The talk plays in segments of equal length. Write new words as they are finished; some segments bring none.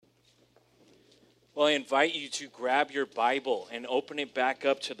Well, I invite you to grab your Bible and open it back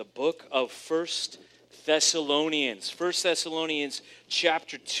up to the book of First Thessalonians. First Thessalonians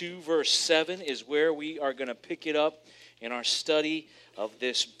chapter 2, verse 7 is where we are going to pick it up in our study of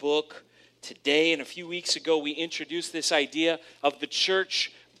this book today. And a few weeks ago, we introduced this idea of the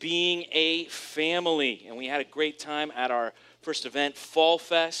church being a family. And we had a great time at our first event, Fall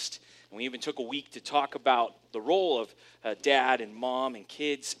Fest. And we even took a week to talk about the role of dad and mom and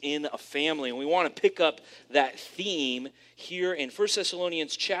kids in a family. And we want to pick up that theme here in 1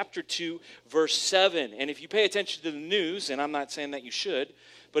 Thessalonians chapter 2, verse 7. And if you pay attention to the news, and I'm not saying that you should,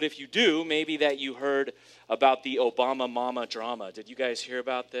 but if you do, maybe that you heard about the Obama mama drama. Did you guys hear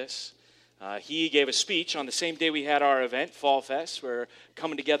about this? He gave a speech on the same day we had our event, Fall Fest. We're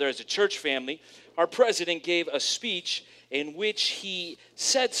coming together as a church family. Our president gave a speech in which he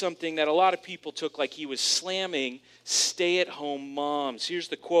said something that a lot of people took like he was slamming stay-at-home moms. Here's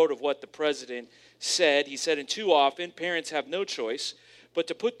the quote of what the president said. He said, "And too often, parents have no choice but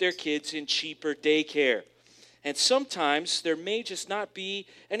to put their kids in cheaper daycare. And sometimes there may just not be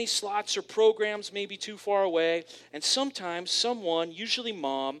any slots or programs maybe too far away. And sometimes someone, usually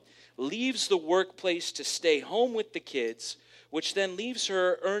mom, leaves the workplace to stay home with the kids, which then leaves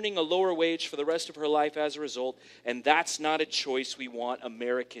her earning a lower wage for the rest of her life as a result. And that's not a choice we want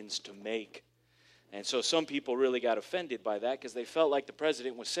Americans to make." And so some people really got offended by that because they felt like the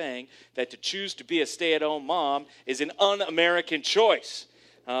president was saying that to choose to be a stay-at-home mom is an un-American choice,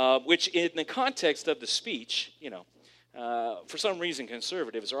 which in the context of the speech, for some reason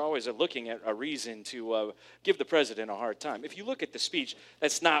conservatives are always looking at a reason to give the president a hard time. If you look at the speech,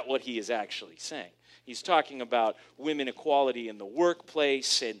 that's not what he is actually saying. He's talking about women equality in the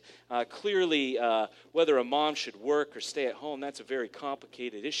workplace, and clearly whether a mom should work or stay at home, that's a very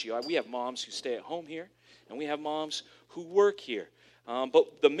complicated issue. We have moms who stay at home here, and we have moms who work here.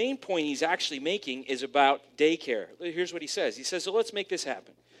 But the main point he's actually making is about daycare. Here's what he says. He says, so let's make this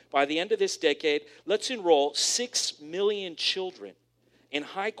happen. By the end of this decade, let's enroll 6 million children in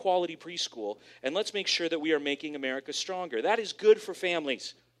high-quality preschool, and let's make sure that we are making America stronger. That is good for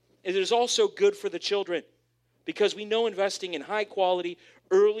families. It is also good for the children because we know investing in high-quality,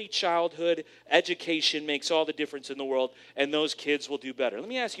 early childhood education makes all the difference in the world, and those kids will do better. Let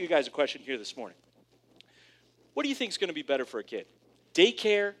me ask you guys a question here this morning. What do you think is going to be better for a kid?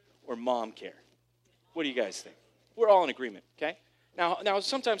 Daycare or mom care? What do you guys think? We're all in agreement, okay? Now,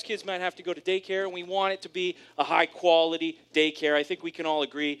 sometimes kids might have to go to daycare, and we want it to be a high-quality daycare. I think we can all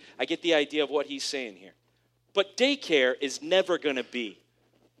agree. I get the idea of what he's saying here. But daycare is never going to be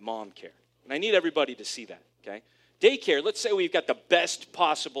mom care. And I need everybody to see that, okay? Daycare, let's say we've got the best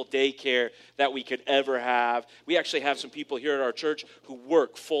possible daycare that we could ever have. We actually have some people here at our church who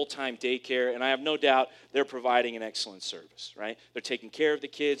work full-time daycare, and I have no doubt they're providing an excellent service, right? They're taking care of the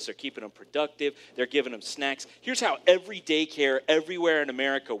kids. They're keeping them productive. They're giving them snacks. Here's how every daycare everywhere in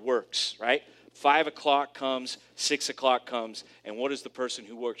America works, right? 5 o'clock comes, 6 o'clock comes, and what does the person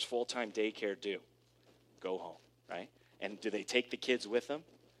who works full-time daycare do? Go home, right? And do they take the kids with them?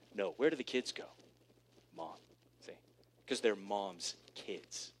 No. Where do the kids go? Mom. See? Because they're mom's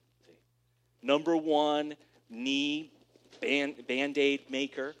kids. See? Number one knee Band-Aid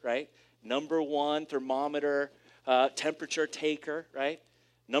maker, right? Number one thermometer temperature taker, right?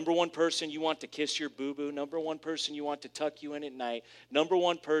 Number one person you want to kiss your boo-boo. Number one person you want to tuck you in at night. Number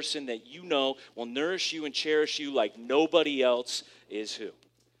one person that you know will nourish you and cherish you like nobody else is who?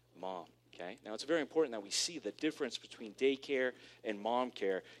 Mom. Okay? Now, it's very important that we see the difference between daycare and mom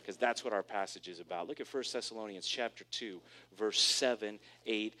care because that's what our passage is about. Look at 1 Thessalonians chapter 2, verse 7,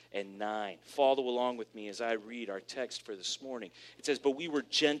 8, and 9. Follow along with me as I read our text for this morning. It says, "But we were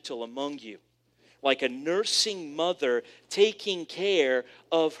gentle among you, like a nursing mother taking care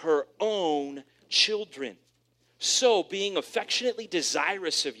of her own children. So, being affectionately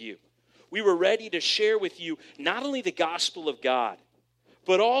desirous of you, we were ready to share with you not only the gospel of God,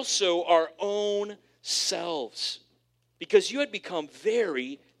 but also our own selves, because you had become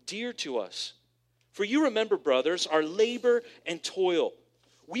very dear to us. For you remember, brothers, our labor and toil.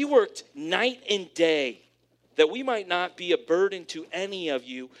 We worked night and day, that we might not be a burden to any of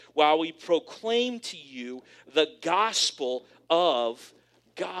you while we proclaim to you the gospel of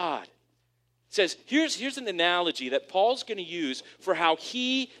God." It says, here's an analogy that Paul's going to use for how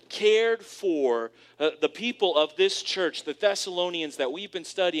he cared for the people of this church, the Thessalonians that we've been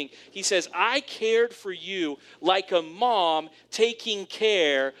studying. He says, I cared for you like a mom taking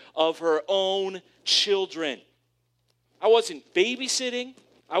care of her own children. I wasn't babysitting.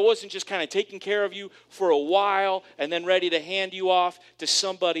 I wasn't just kind of taking care of you for a while and then ready to hand you off to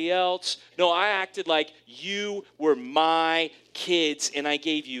somebody else. No, I acted like you were my kids, and I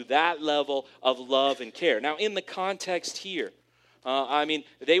gave you that level of love and care. Now, in the context here,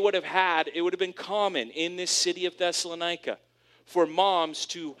 it would have been common in this city of Thessalonica for moms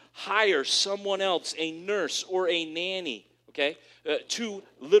to hire someone else, a nurse or a nanny, to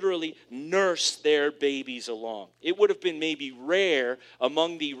literally nurse their babies along. It would have been maybe rare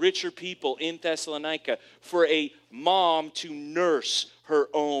among the richer people in Thessalonica for a mom to nurse her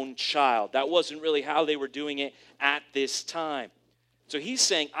own child. That wasn't really how they were doing it at this time. So he's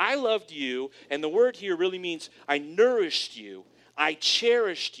saying, I loved you, and the word here really means I nourished you. I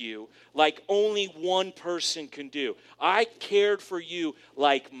cherished you like only one person can do. I cared for you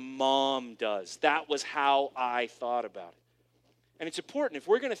like mom does. That was how I thought about it. And it's important, if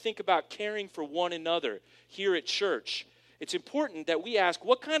we're going to think about caring for one another here at church, it's important that we ask,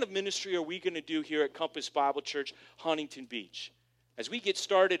 what kind of ministry are we going to do here at Compass Bible Church, Huntington Beach? As we get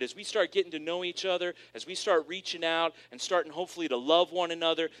started, as we start getting to know each other, as we start reaching out and starting hopefully to love one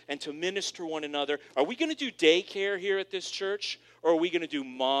another and to minister one another, are we going to do daycare here at this church, or are we going to do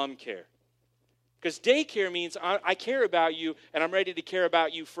mom care? Because daycare means I care about you, and I'm ready to care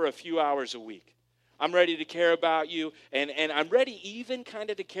about you for a few hours a week. I'm ready to care about you, and I'm ready even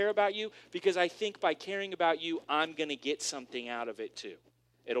kind of to care about you because I think by caring about you, I'm going to get something out of it too.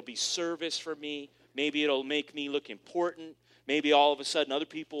 It'll be service for me. Maybe it'll make me look important. Maybe all of a sudden other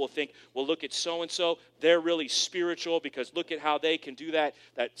people will think, well, look at so-and-so. They're really spiritual because look at how they can do that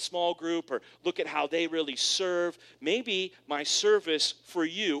small group, or look at how they really serve. Maybe my service for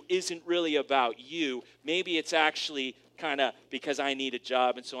you isn't really about you. Maybe it's actually kind of because I need a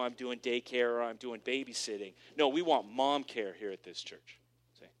job and so I'm doing daycare or I'm doing babysitting. No, we want mom care here at this church.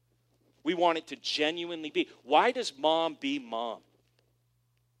 See? We want it to genuinely be. Why does mom be mom?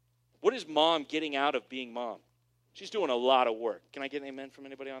 What is mom getting out of being mom? She's doing a lot of work. Can I get an amen from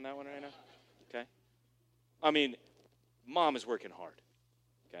anybody on that one right now? Okay. Mom is working hard.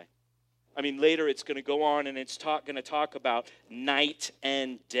 Okay. Later it's going to go on and it's going to talk about night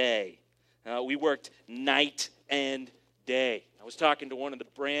and day. We worked night and day. I was talking to one of the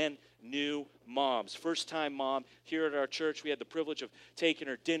brand new moms, first-time mom here at our church. We had the privilege of taking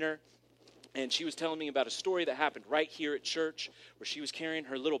her dinner. And she was telling me about a story that happened right here at church where she was carrying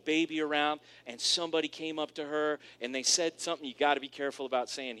her little baby around and somebody came up to her and they said something you got to be careful about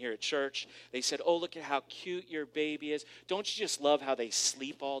saying here at church. They said, oh, look at how cute your baby is. Don't you just love how they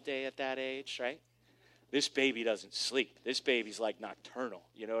sleep all day at that age, right? This baby doesn't sleep. This baby's like nocturnal,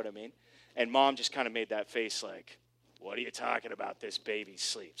 you know what I mean? And mom just kind of made that face like, what are you talking about? This baby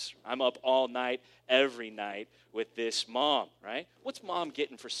sleeps. I'm up all night, every night with this mom, right? What's mom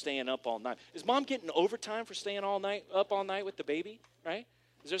getting for staying up all night? Is mom getting overtime for staying up all night with the baby, right?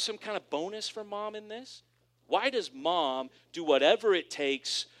 Is there some kind of bonus for mom in this? Why does mom do whatever it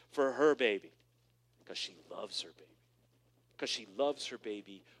takes for her baby? Because she loves her baby. Because she loves her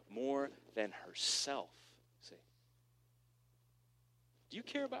baby more than herself. See? Do you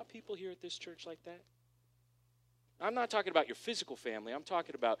care about people here at this church like that? I'm not talking about your physical family. I'm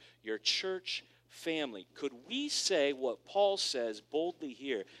talking about your church family. Could we say what Paul says boldly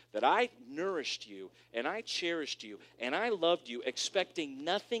here, that I nourished you and I cherished you and I loved you, expecting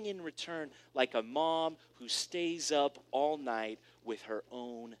nothing in return, like a mom who stays up all night with her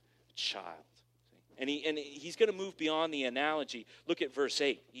own child? And he's going to move beyond the analogy. Look at verse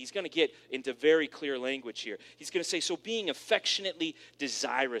 8. He's going to get into very clear language here. He's going to say, so being affectionately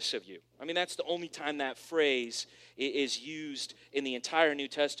desirous of you. That's the only time that phrase is used in the entire New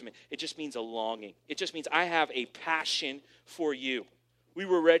Testament. It just means a longing. It just means I have a passion for you. We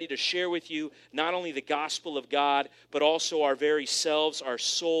were ready to share with you not only the gospel of God, but also our very selves, our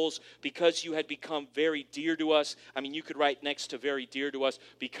souls, because you had become very dear to us. You could write next to very dear to us,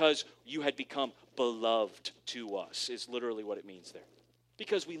 because you had become beloved to us, is literally what it means there.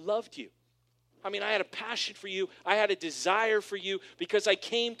 Because we loved you. I had a passion for you. I had a desire for you because I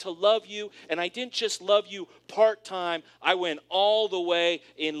came to love you, and I didn't just love you part-time. I went all the way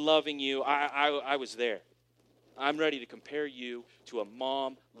in loving you. I was there. I'm ready to compare you to a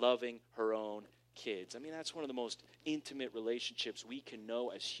mom loving her own kids. That's one of the most intimate relationships we can know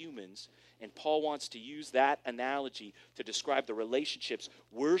as humans, and Paul wants to use that analogy to describe the relationships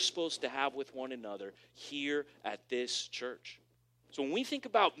we're supposed to have with one another here at this church. So when we think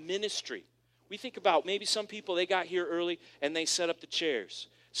about ministry, we think about maybe some people, they got here early and they set up the chairs.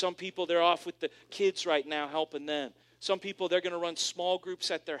 Some people, they're off with the kids right now helping them. Some people, they're going to run small groups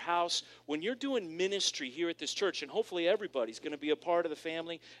at their house. When you're doing ministry here at this church, and hopefully everybody's going to be a part of the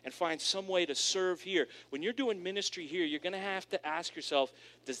family and find some way to serve here. When you're doing ministry here, you're going to have to ask yourself,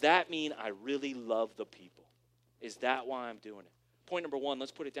 does that mean I really love the people? Is that why I'm doing it? Point number one,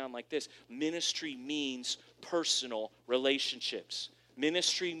 let's put it down like this. Ministry means personal relationships.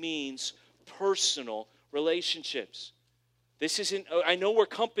 Ministry means personal relationships. This isn't, I know we're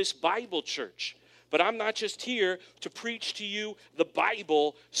Compass Bible Church, but I'm not just here to preach to you the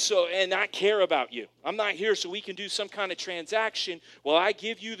Bible and not care about you. I'm not here so we can do some kind of transaction. Well, I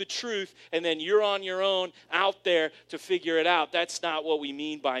give you the truth, and then you're on your own out there to figure it out. That's not what we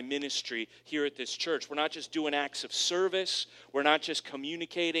mean by ministry here at this church. We're not just doing acts of service. We're not just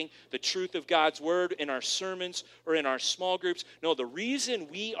communicating the truth of God's word in our sermons or in our small groups. No, the reason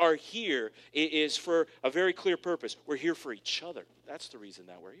we are here is for a very clear purpose. We're here for each other. That's the reason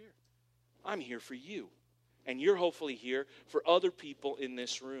that we're here. I'm here for you. And you're hopefully here for other people in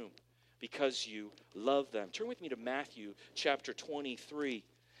this room because you love them. Turn with me to Matthew chapter 23.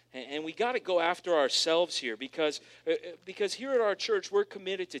 And we got to go after ourselves here because here at our church, we're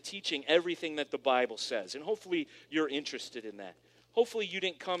committed to teaching everything that the Bible says. And hopefully you're interested in that. Hopefully you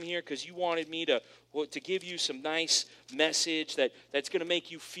didn't come here because you wanted me to give you some nice message that's going to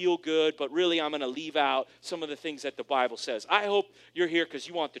make you feel good, but really I'm going to leave out some of the things that the Bible says. I hope you're here because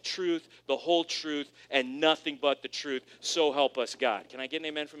you want the truth, the whole truth, and nothing but the truth. So help us God. Can I get an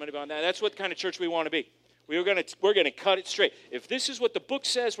amen from anybody on that? That's what kind of church we want to be. We're going to cut it straight. If this is what the book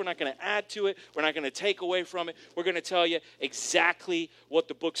says, we're not going to add to it. We're not going to take away from it. We're going to tell you exactly what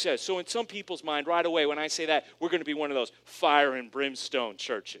the book says. So in some people's mind, right away, when I say that, we're going to be one of those fire and brimstone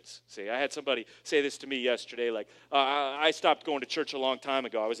churches. See, I had somebody say this to me yesterday, like, I stopped going to church a long time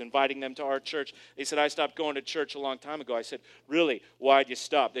ago. I was inviting them to our church. They said, I stopped going to church a long time ago. I said, really? Why'd you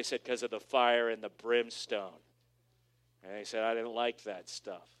stop? They said, because of the fire and the brimstone. And they said, I didn't like that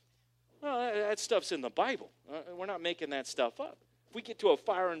stuff. Well, that stuff's in the Bible. We're not making that stuff up. If we get to a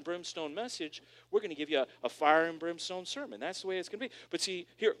fire and brimstone message, we're going to give you a fire and brimstone sermon. That's the way it's going to be. But see,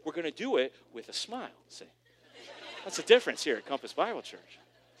 here, we're going to do it with a smile. See? That's the difference here at Compass Bible Church.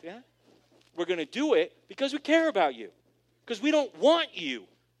 See that? We're going to do it because we care about you. Because we don't want you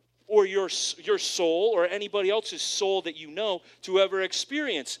or your soul or anybody else's soul that you know to ever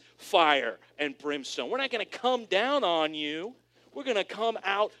experience fire and brimstone. We're not going to come down on you. We're going to come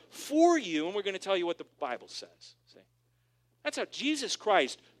out for you, and we're going to tell you what the Bible says. See? That's how Jesus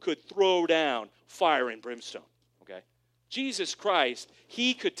Christ could throw down fire and brimstone, okay? Jesus Christ,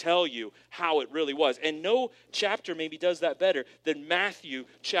 he could tell you how it really was. And no chapter maybe does that better than Matthew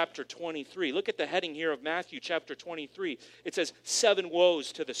chapter 23. Look at the heading here of Matthew chapter 23. It says, 7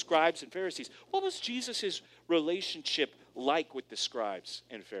 woes to the scribes and Pharisees. What was Jesus' relationship like with the scribes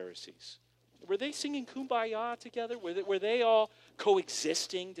and Pharisees? Were they singing Kumbaya together? Were they all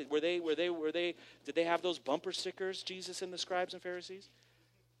coexisting? Did they have those bumper stickers, Jesus and the scribes and Pharisees?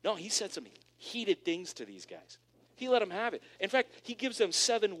 No, he said some heated things to these guys. He let them have it. In fact, he gives them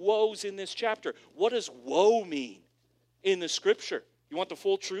 7 woes in this chapter. What does woe mean in the scripture? You want the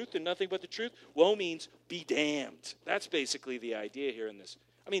full truth and nothing but the truth? Woe means be damned. That's basically the idea here in this.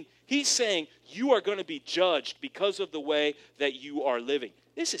 I mean, he's saying you are going to be judged because of the way that you are living.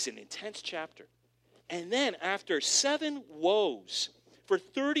 This is an intense chapter. And then after 7 woes, for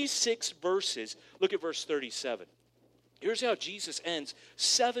 36 verses, look at verse 37. Here's how Jesus ends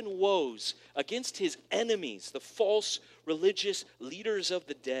 7 woes against his enemies, the false religious leaders of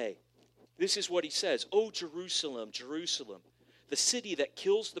the day. This is what he says, O Jerusalem, Jerusalem, the city that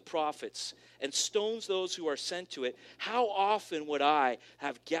kills the prophets and stones those who are sent to it, how often would I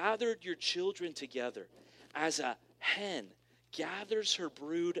have gathered your children together as a hen gathers her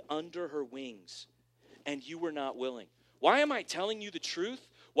brood under her wings, and you were not willing. Why am I telling you the truth?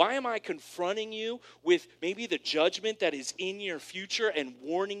 Why am I confronting you with maybe the judgment that is in your future and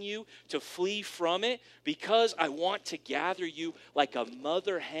warning you to flee from it? Because I want to gather you like a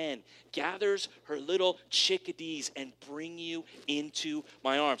mother hen gathers her little chickadees and bring you into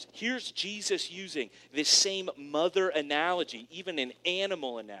my arms. Here's Jesus using this same mother analogy, even an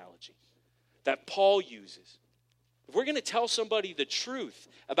animal analogy, that Paul uses. If we're going to tell somebody the truth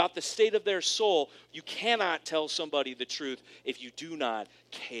about the state of their soul, you cannot tell somebody the truth if you do not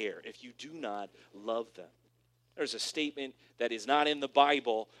care, if you do not love them. There's a statement that is not in the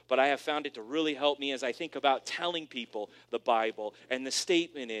Bible, but I have found it to really help me as I think about telling people the Bible. And the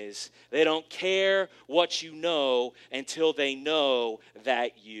statement is, they don't care what you know until they know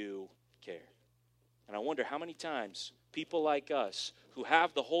that you care. And I wonder how many times people like us who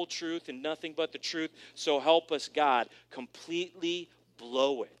have the whole truth and nothing but the truth, so help us God, completely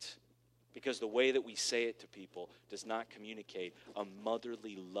blow it Because the way that we say it to people does not communicate a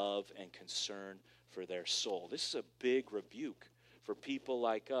motherly love and concern for their soul. This is a big rebuke for people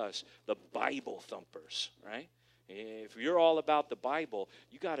like us, the Bible thumpers, right? If you're all about the Bible,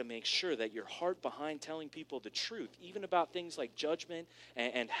 you got to make sure that your heart behind telling people the truth, even about things like judgment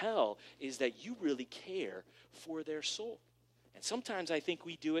and hell, is that you really care for their soul. And sometimes I think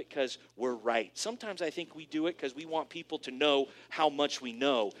we do it because we're right. Sometimes I think we do it because we want people to know how much we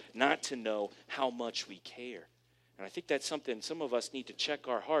know, not to know how much we care. And I think that's something some of us need to check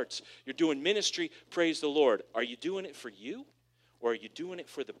our hearts. You're doing ministry, praise the Lord. Are you doing it for you? Or are you doing it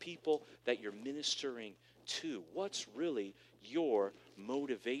for the people that you're ministering to? What's really your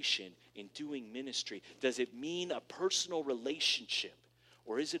motivation in doing ministry? Does it mean a personal relationship?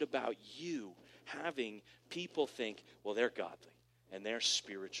 Or is it about you having people think, well, they're godly and they're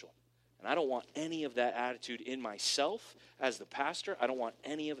spiritual? And I don't want any of that attitude in myself as the pastor. I don't want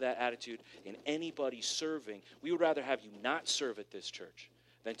any of that attitude in anybody serving. We would rather have you not serve at this church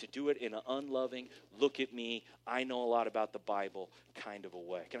than to do it in an unloving, look at me, I know a lot about the Bible kind of a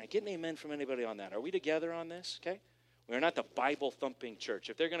way. Can I get an amen from anybody on that? Are we together on this? Okay? We're not the Bible-thumping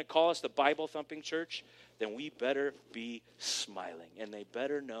church. If they're going to call us the Bible-thumping church, then we better be smiling. And they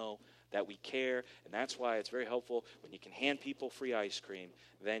better know that we care. And that's why it's very helpful when you can hand people free ice cream.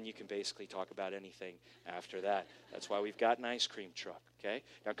 Then you can basically talk about anything after that. That's why we've got an ice cream truck. Okay?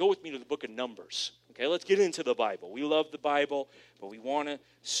 Now go with me to the book of Numbers. Okay, let's get into the Bible. We love the Bible, but we want to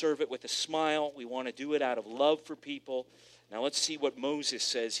serve it with a smile. We want to do it out of love for people. Now let's see what Moses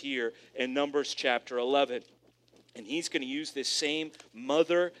says here in Numbers chapter 11. And he's going to use this same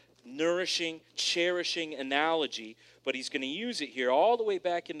mother nourishing, cherishing analogy, but he's going to use it here all the way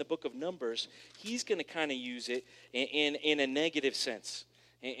back in the book of Numbers. He's going to kind of use it in a negative sense,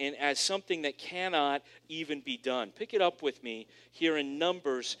 and as something that cannot even be done. Pick it up with me here in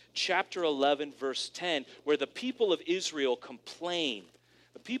Numbers chapter 11, verse 10, where the people of Israel complain.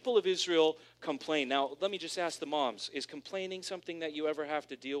 The people of Israel complain. Now, let me just ask the moms, is complaining something that you ever have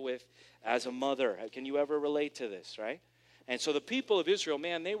to deal with as a mother? Can you ever relate to this, right? And so the people of Israel,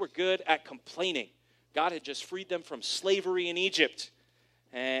 man, they were good at complaining. God had just freed them from slavery in Egypt.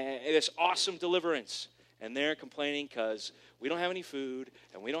 And this awesome deliverance. And they're complaining because we don't have any food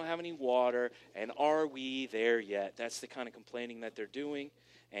and we don't have any water, and are we there yet? That's the kind of complaining that they're doing.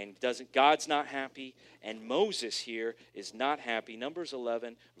 And God's not happy, and Moses here is not happy. Numbers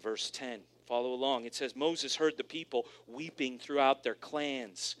 11, verse 10. Follow along. It says, Moses heard the people weeping throughout their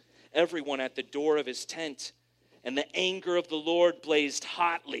clans, everyone at the door of his tent. And the anger of the Lord blazed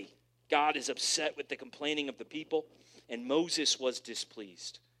hotly. God is upset with the complaining of the people, and Moses was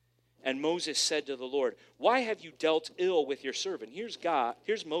displeased. And Moses said to the Lord, why have you dealt ill with your servant?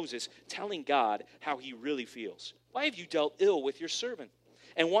 Here's Moses telling God how he really feels. Why have you dealt ill with your servant?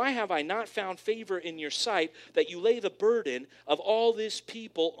 And why have I not found favor in your sight that you lay the burden of all this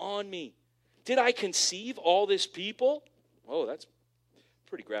people on me? Did I conceive all this people? Oh, that's a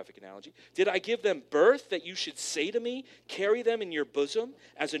pretty graphic analogy. Did I give them birth that you should say to me, carry them in your bosom,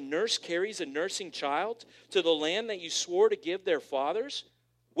 as a nurse carries a nursing child, to the land that you swore to give their fathers?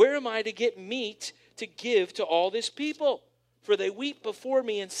 Where am I to get meat to give to all this people? For they weep before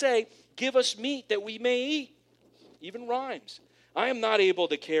me and say, give us meat that we may eat. Even rhymes. I am not able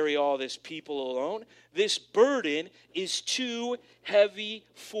to carry all this people alone. This burden is too heavy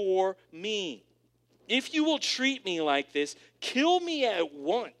for me. If you will treat me like this, kill me at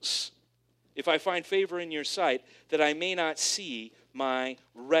once, if I find favor in your sight, that I may not see my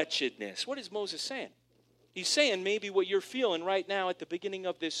wretchedness. What is Moses saying? He's saying maybe what you're feeling right now at the beginning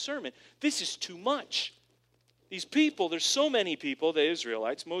of this sermon. This is too much. These people, there's so many people, the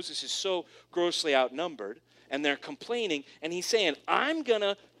Israelites. Moses is so grossly outnumbered. And they're complaining. And he's saying, I'm going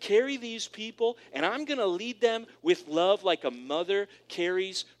to carry these people. And I'm going to lead them with love like a mother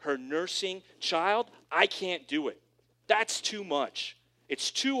carries her nursing child. I can't do it. That's too much.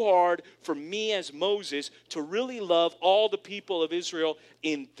 It's too hard for me as Moses to really love all the people of Israel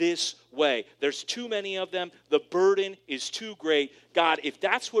in this way. There's too many of them. The burden is too great. God, if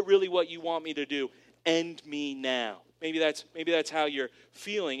that's what you want me to do, end me now. Maybe that's how you're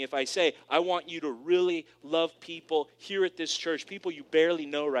feeling. If I say, I want you to really love people here at this church, people you barely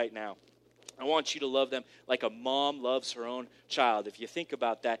know right now. I want you to love them like a mom loves her own child. If you think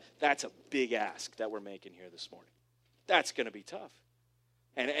about that, that's a big ask that we're making here this morning. That's going to be tough.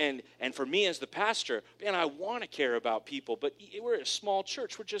 And for me as the pastor, man, I want to care about people, but we're a small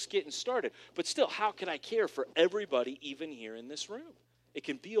church. We're just getting started. But still, how can I care for everybody even here in this room? It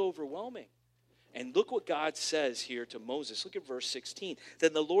can be overwhelming. And look what God says here to Moses. Look at verse 16.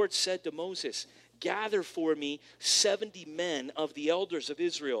 Then the Lord said to Moses, gather for me 70 men of the elders of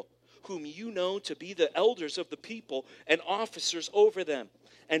Israel, whom you know to be the elders of the people and officers over them,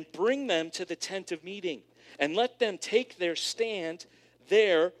 and bring them to the tent of meeting, and let them take their stand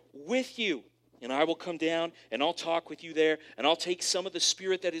there with you. And I will come down, and I'll talk with you there, and I'll take some of the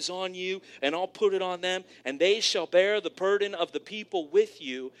Spirit that is on you, and I'll put it on them, and they shall bear the burden of the people with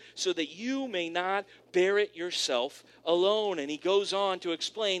you, so that you may not bear it yourself alone. And he goes on to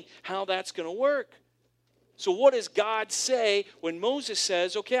explain how that's going to work. So what does God say when Moses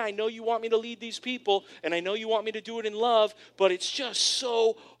says, okay, I know you want me to lead these people, and I know you want me to do it in love, but it's just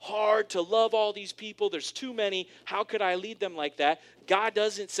so hard to love all these people. There's too many. How could I lead them like that? God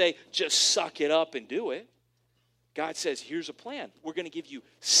doesn't say, just suck it up and do it. God says, here's a plan. We're going to give you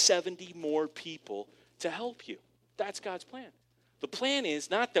 70 more people to help you. That's God's plan. The plan is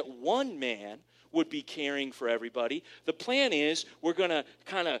not that one man would be caring for everybody. The plan is we're going to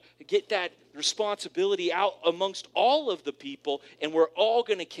kind of get that responsibility out amongst all of the people, and we're all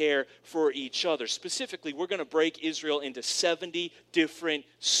going to care for each other. Specifically, we're going to break Israel into 70 different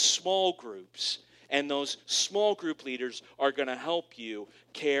small groups, and those small group leaders are going to help you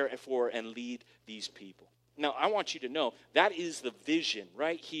care for and lead these people. Now, I want you to know that is the vision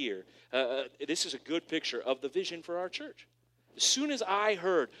right here. This is a good picture of the vision for our church. As soon as I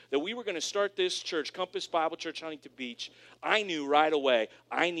heard that we were going to start this church, Compass Bible Church, Huntington Beach, I knew right away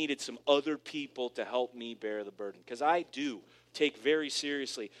I needed some other people to help me bear the burden. Because I do take very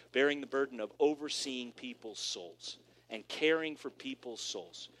seriously bearing the burden of overseeing people's souls and caring for people's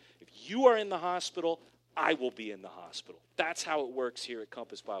souls. If you are in the hospital, I will be in the hospital. That's how it works here at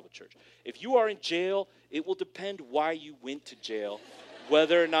Compass Bible Church. If you are in jail, it will depend why you went to jail,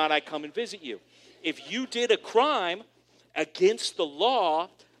 whether or not I come and visit you. If you did a crime against the law,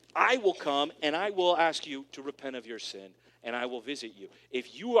 I will come and I will ask you to repent of your sin, and I will visit you.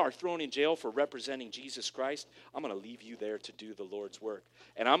 If you are thrown in jail for representing Jesus Christ, I'm going to leave you there to do the Lord's work.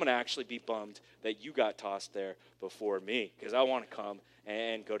 And I'm going to actually be bummed that you got tossed there before me, because I want to come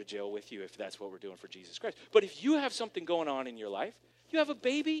and go to jail with you if that's what we're doing for Jesus Christ. But if you have something going on in your life, you have a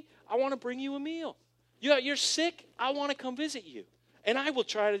baby, I want to bring you a meal. You're sick, I want to come visit you. And I will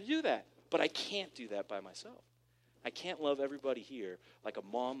try to do that, but I can't do that by myself. I can't love everybody here like a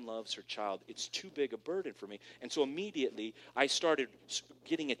mom loves her child. It's too big a burden for me. And so immediately I started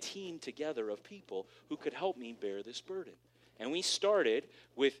getting a team together of people who could help me bear this burden. And we started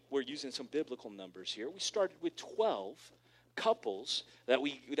with, we're using some biblical numbers here, we started with 12 couples that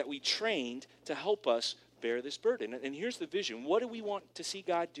we trained to help us bear this burden. And here's the vision. What do we want to see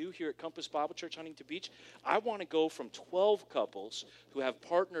God do here at Compass Bible Church, Huntington Beach? I want to go from 12 couples who have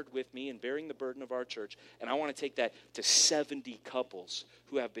partnered with me in bearing the burden of our church, and I want to take that to 70 couples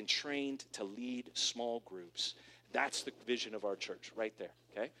who have been trained to lead small groups. That's the vision of our church right there,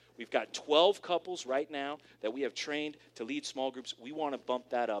 okay? We've got 12 couples right now that we have trained to lead small groups. We want to bump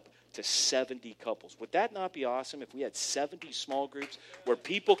that up to 70 couples. Would that not be awesome if we had 70 small groups where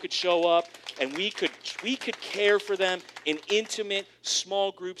people could show up and we could care for them in intimate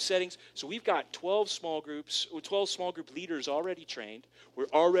small group settings? So we've got 12 small group leaders already trained.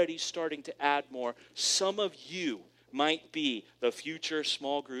 We're already starting to add more. Some of you might be the future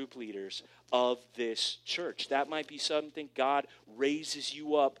small group leaders of this church. That might be something God raises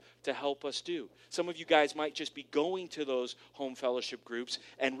you up to help us do. Some of you guys might just be going to those home fellowship groups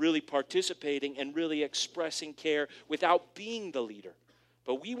and really participating and really expressing care without being the leader.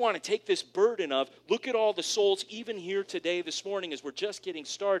 But we want to take this burden of, look at all the souls, even here today, this morning, as we're just getting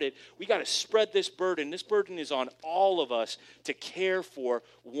started. We got to spread this burden. This burden is on all of us to care for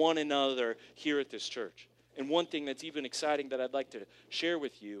one another here at this church. And one thing that's even exciting that I'd like to share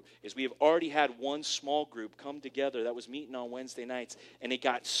with you is we have already had one small group come together that was meeting on Wednesday nights, and it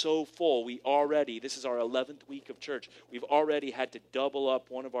got so full. This is our 11th week of church, we've already had to double up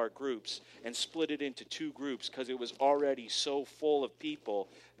one of our groups and split it into two groups because it was already so full of people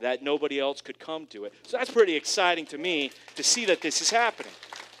that nobody else could come to it. So that's pretty exciting to me to see that this is happening.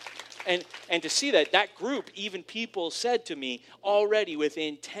 And to see that group, even people said to me already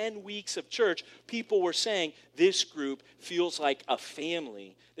within 10 weeks of church, people were saying, this group feels like a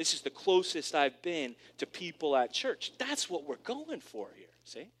family. This is the closest I've been to people at church. That's what we're going for here,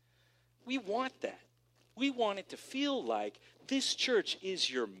 see? We want that. We want it to feel like this church is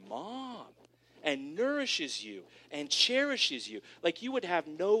your mom and nourishes you and cherishes you. Like you would have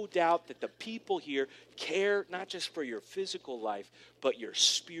no doubt that the people here care not just for your physical life, but your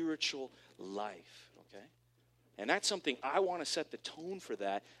spiritual life, okay? And that's something I want to set the tone for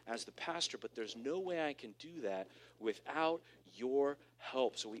that as the pastor, but there's no way I can do that without your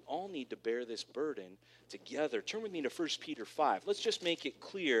help. So we all need to bear this burden together. Turn with me to 1 Peter 5. Let's just make it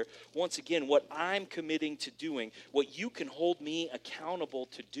clear, once again, what I'm committing to doing, what you can hold me accountable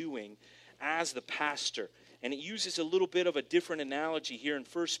to doing as the pastor. And it uses a little bit of a different analogy here in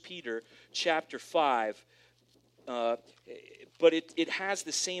 1 Peter chapter 5. But it has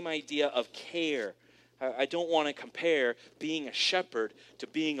the same idea of care. I don't want to compare being a shepherd to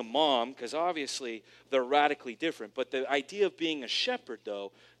being a mom, because obviously they're radically different. But the idea of being a shepherd,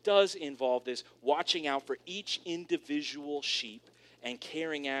 though, does involve this watching out for each individual sheep and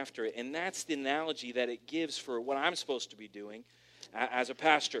caring after it. And that's the analogy that it gives for what I'm supposed to be doing as a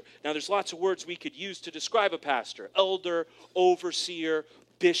pastor. Now, there's lots of words we could use to describe a pastor. Elder, overseer,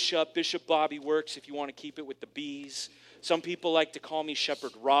 bishop. Bishop Bobby works if you want to keep it with the B's. Some people like to call me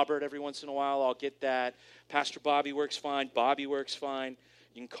Shepherd Robert every once in a while. I'll get that. Pastor Bobby works fine. Bobby works fine.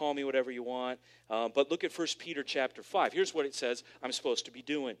 You can call me whatever you want. But look at 1 Peter chapter 5. Here's what it says I'm supposed to be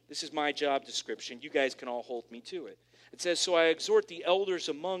doing. This is my job description. You guys can all hold me to it. It says, "So I exhort the elders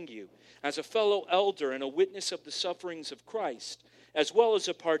among you, as a fellow elder and a witness of the sufferings of Christ, as well as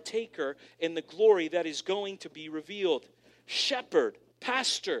a partaker in the glory that is going to be revealed. Shepherd,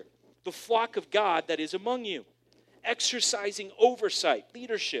 pastor, the flock of God that is among you, exercising oversight,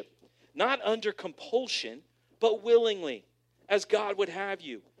 leadership, not under compulsion, but willingly, as God would have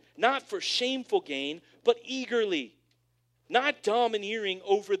you, not for shameful gain, but eagerly, not domineering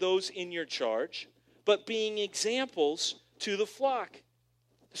over those in your charge, but being examples to the flock."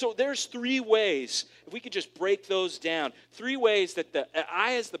 So there's three ways, if we could just break those down, three ways that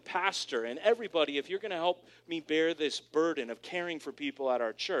I as the pastor and everybody, if you're going to help me bear this burden of caring for people at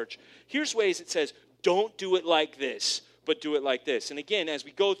our church, here's ways it says, don't do it like this, but do it like this. And again, as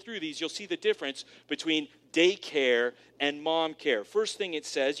we go through these, you'll see the difference between daycare and mom care. First thing it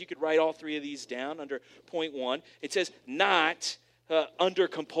says, you could write all three of these down under point 1. It says not under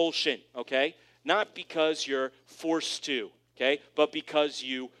compulsion, okay? Not because you're forced to, okay? But because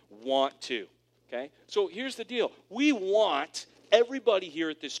you want to, okay? So here's the deal. We want everybody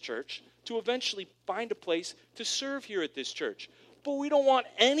here at this church to eventually find a place to serve here at this church. But we don't want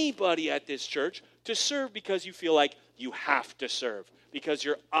anybody at this church to serve because you feel like you have to serve, because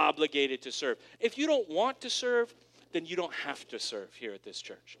you're obligated to serve. If you don't want to serve, then you don't have to serve here at this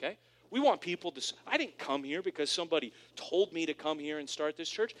church, okay? We want people to, I didn't come here because somebody told me to come here and start this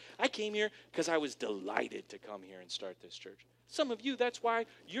church. I came here because I was delighted to come here and start this church. Some of you, that's why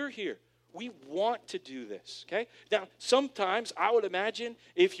you're here. We want to do this, okay? Now, sometimes I would imagine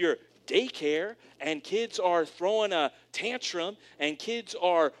if you're daycare and kids are throwing a tantrum and kids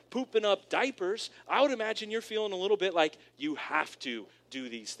are pooping up diapers, I would imagine you're feeling a little bit like you have to do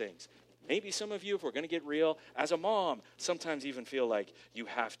these things. Maybe some of you, if we're going to get real, as a mom, sometimes even feel like you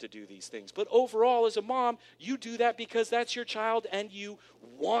have to do these things. But overall, as a mom, you do that because that's your child and you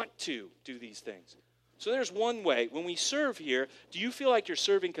want to do these things. So there's one way. When we serve here, do you feel like you're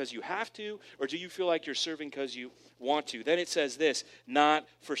serving because you have to, or do you feel like you're serving because you want to? Then it says this, not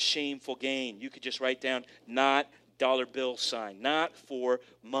for shameful gain. You could just write down, not dollar bill sign, not for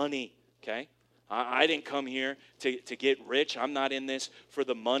money, okay? I didn't come here to get rich. I'm not in this for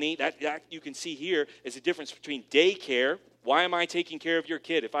the money. That you can see here is the difference between daycare. Why am I taking care of your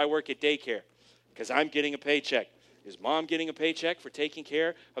kid if I work at daycare? Because I'm getting a paycheck. Is mom getting a paycheck for taking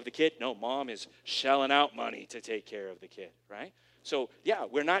care of the kid? No, mom is shelling out money to take care of the kid, right? So, yeah,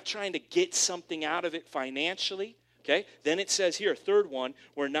 we're not trying to get something out of it financially, okay? Then it says here, third one,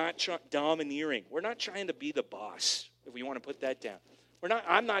 we're not domineering. We're not trying to be the boss, if we want to put that down.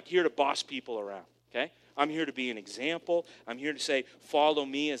 I'm not here to boss people around, okay? I'm here to be an example. I'm here to say, follow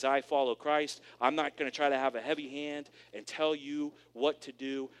me as I follow Christ. I'm not going to try to have a heavy hand and tell you what to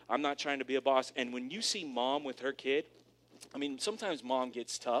do. I'm not trying to be a boss. And when you see mom with her kid, I mean, sometimes mom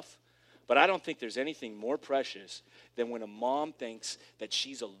gets tough, but I don't think there's anything more precious than when a mom thinks that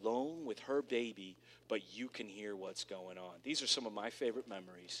she's alone with her baby, but you can hear what's going on. These are some of my favorite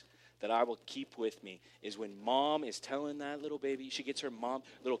memories that I will keep with me, is when mom is telling that little baby, she gets her mom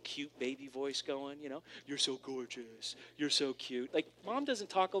little cute baby voice going, you know, you're so gorgeous, you're so cute. Like, mom doesn't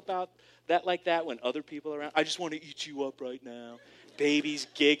talk about that like that when other people are around. I just want to eat you up right now. Baby's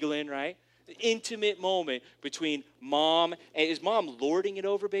giggling, right? The intimate moment between mom, and is mom lording it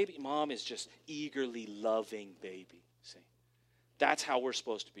over baby? Mom is just eagerly loving baby, see? That's how we're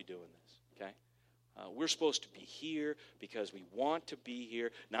supposed to be doing this, okay? We're supposed to be here because we want to be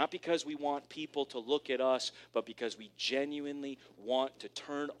here, not because we want people to look at us, but because we genuinely want to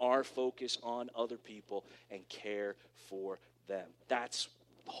turn our focus on other people and care for them. That's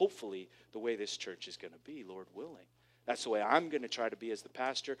hopefully the way this church is going to be, Lord willing. That's the way I'm going to try to be as the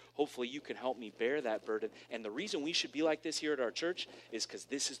pastor. Hopefully you can help me bear that burden. And the reason we should be like this here at our church is because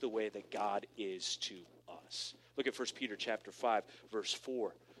this is the way that God is to us. Look at 1 Peter chapter 5, verse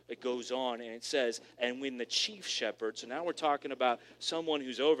 4. It goes on and it says, and when the chief shepherd, so now we're talking about someone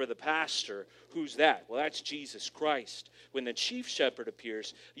who's over the pastor. Who's that? Well, that's Jesus Christ. When the chief shepherd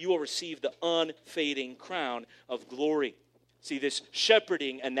appears, you will receive the unfading crown of glory. See, this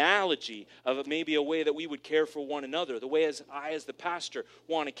shepherding analogy of maybe a way that we would care for one another, the way as I as the pastor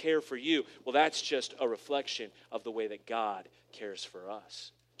want to care for you, well, that's just a reflection of the way that God cares for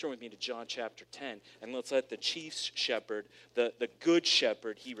us. Turn with me to John chapter 10, and let's let the chief shepherd, the good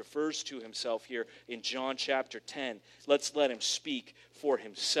shepherd, he refers to himself here in John chapter 10. Let's let him speak for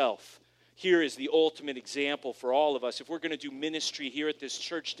himself. Here is the ultimate example for all of us. If we're going to do ministry here at this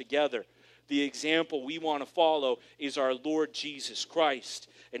church together, the example we want to follow is our Lord Jesus Christ.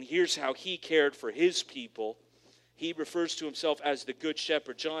 And here's how he cared for his people. He refers to himself as the good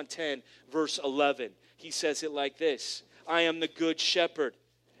shepherd. John 10, verse 11. He says it like this: I am the good shepherd.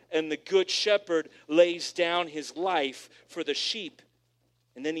 And the good shepherd lays down his life for the sheep.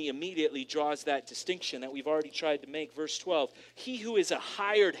 And then he immediately draws that distinction that we've already tried to make. Verse 12, he who is a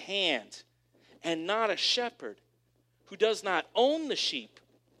hired hand and not a shepherd, who does not own the sheep,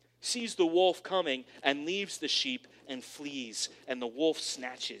 sees the wolf coming and leaves the sheep and flees. And the wolf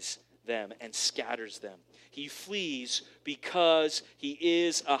snatches them and scatters them. He flees because he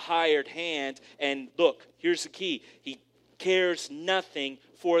is a hired hand. And look, here's the key. He cares nothing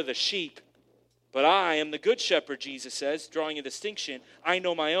for the sheep. But I am the good shepherd, Jesus says, drawing a distinction. I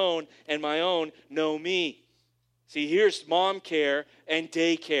know my own, and my own know me. See, here's mom care and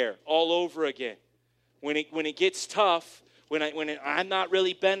daycare all over again. When it gets tough, when I'm not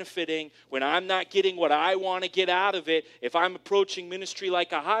really benefiting, when I'm not getting what I want to get out of it, if I'm approaching ministry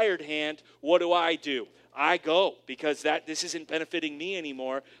like a hired hand, what do? I go because this isn't benefiting me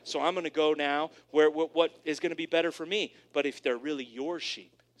anymore, so I'm going to go now where what is going to be better for me. But if they're really your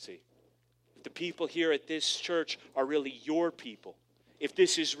sheep, see, if the people here at this church are really your people, if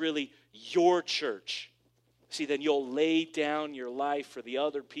this is really your church, see, then you'll lay down your life for the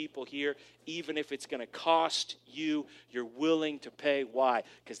other people here, even if it's going to cost you. You're willing to pay. Why?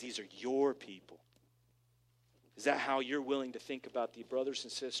 Because these are your people. Is that how you're willing to think about the brothers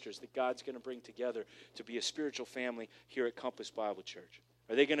and sisters that God's going to bring together to be a spiritual family here at Compass Bible Church?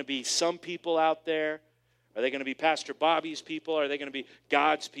 Are they going to be some people out there? Are they going to be Pastor Bobby's people? Are they going to be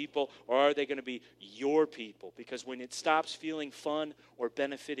God's people? Or are they going to be your people? Because when it stops feeling fun or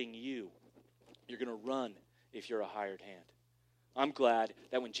benefiting you, you're going to run if you're a hired hand. I'm glad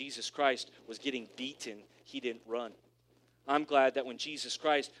that when Jesus Christ was getting beaten, he didn't run. I'm glad that when Jesus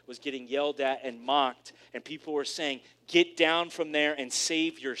Christ was getting yelled at and mocked, and people were saying, get down from there and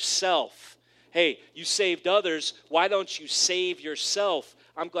save yourself. Hey, you saved others. Why don't you save yourself?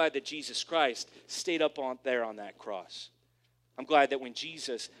 I'm glad that Jesus Christ stayed up on that cross. I'm glad that when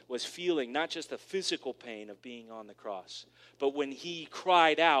Jesus was feeling not just the physical pain of being on the cross, but when he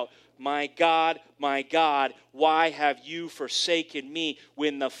cried out, my God, why have you forsaken me?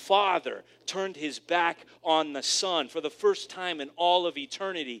 When the Father turned his back on the Son for the first time in all of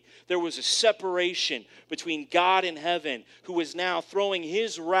eternity, there was a separation between God and heaven, who is now throwing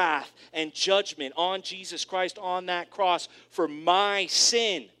his wrath and judgment on Jesus Christ on that cross for my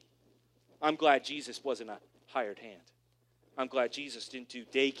sin. I'm glad Jesus wasn't a hired hand. I'm glad Jesus didn't do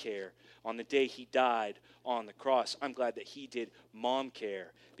daycare on the day he died on the cross. I'm glad that he did mom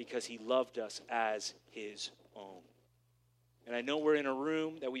care because he loved us as his own. And I know we're in a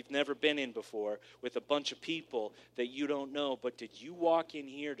room that we've never been in before with a bunch of people that you don't know, but did you walk in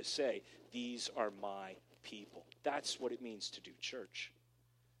here to say, these are my people? That's what it means to do church.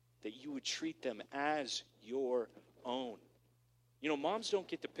 That you would treat them as your own. You know, moms don't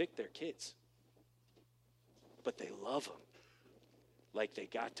get to pick their kids, but they love them like they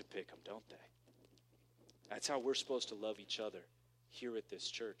got to pick them, don't they? That's how we're supposed to love each other here at this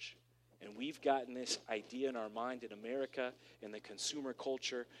church. And we've gotten this idea in our mind in America, in the consumer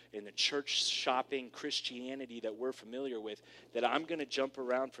culture, in the church shopping Christianity that we're familiar with, that I'm going to jump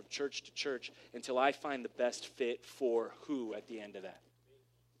around from church to church until I find the best fit for who at the end of that.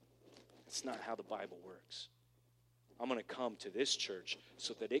 It's not how the Bible works. I'm going to come to this church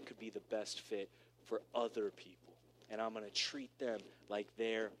so that it could be the best fit for other people. And I'm going to treat them like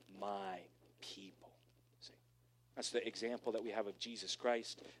they're my people. See? That's the example that we have of Jesus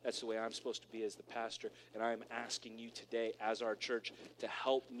Christ. That's the way I'm supposed to be as the pastor. And I'm asking you today as our church to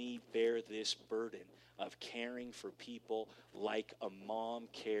help me bear this burden of caring for people like a mom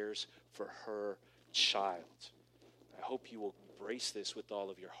cares for her child. I hope you will embrace this with all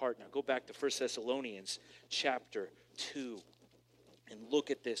of your heart. Now go back to 1 Thessalonians chapter 2 and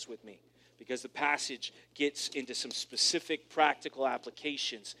look at this with me, because the passage gets into some specific practical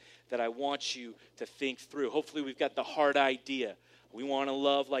applications that I want you to think through. Hopefully we've got the hard idea. We want to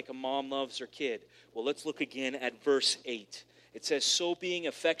love like a mom loves her kid. Well, let's look again at verse 8. It says, so being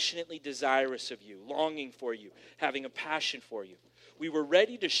affectionately desirous of you, longing for you, having a passion for you, we were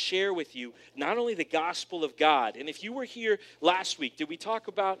ready to share with you not only the gospel of God. And if you were here last week, did we talk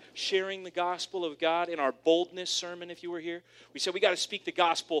about sharing the gospel of God in our boldness sermon if you were here? We said we got to speak the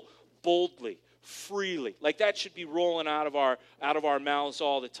gospel boldly, freely. Like that should be rolling out of our mouths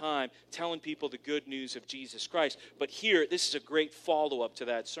all the time, telling people the good news of Jesus Christ. But here, this is a great follow-up to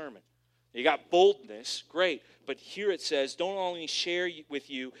that sermon. You got boldness, great. But here it says, don't only share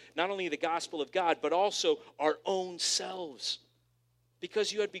with you not only the gospel of God, but also our own selves.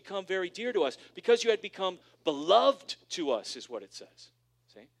 Because you had become very dear to us. Because you had become beloved to us, is what it says.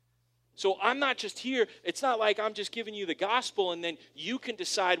 See? So I'm not just here. It's not like I'm just giving you the gospel and then you can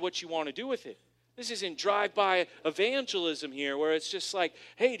decide what you want to do with it. This isn't drive-by evangelism here where it's just like,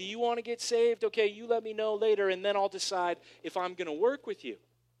 hey, do you want to get saved? Okay, you let me know later and then I'll decide if I'm going to work with you.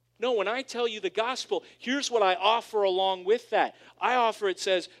 No, when I tell you the gospel, here's what I offer along with that. I offer, it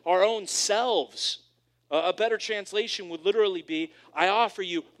says, our own selves. A better translation would literally be, I offer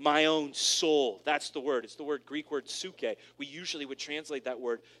you my own soul. That's the word. It's the Greek word suke. We usually would translate that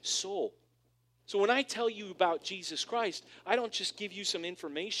word soul. So when I tell you about Jesus Christ, I don't just give you some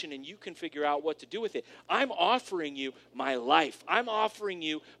information and you can figure out what to do with it. I'm offering you my life. I'm offering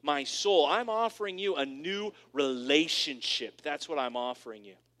you my soul. I'm offering you a new relationship. That's what I'm offering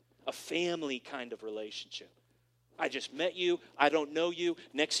you. A family kind of relationship. I just met you. I don't know you.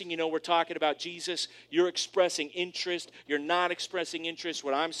 Next thing you know, we're talking about Jesus. You're expressing interest. You're not expressing interest.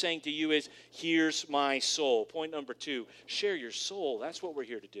 What I'm saying to you is, here's my soul. Point number 2, share your soul. That's what we're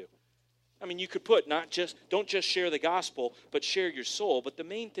here to do. I mean, you could put don't just share the gospel, but share your soul. But the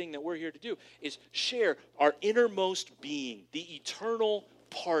main thing that we're here to do is share our innermost being, the eternal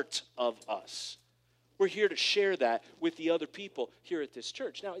part of us. We're here to share that with the other people here at this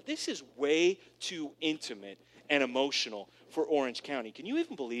church. Now, this is way too intimate and emotional for Orange County. Can you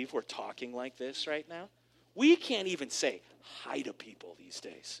even believe we're talking like this right now? We can't even say hi to people these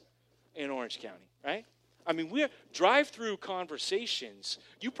days in Orange County, right? I mean, we're drive-through conversations.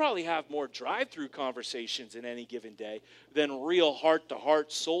 You probably have more drive-through conversations in any given day than real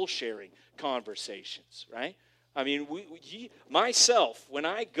heart-to-heart soul-sharing conversations, right? I mean, myself, when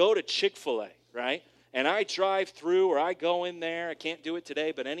I go to Chick-fil-A, right, and I drive through or I go in there, I can't do it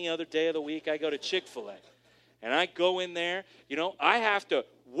today, but any other day of the week I go to Chick-fil-A. And I go in there, I have to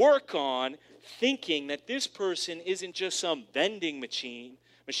work on thinking that this person isn't just some vending machine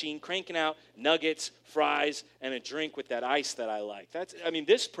cranking out nuggets, fries, and a drink with that ice that I like.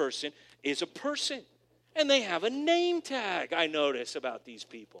 This person is a person. And they have a name tag, I notice, about these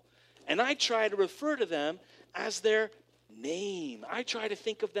people. And I try to refer to them as their name. I try to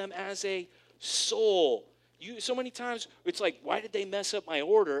think of them as a soul. So many times, it's like, why did they mess up my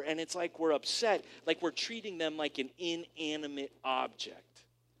order? And it's like we're upset, like we're treating them like an inanimate object.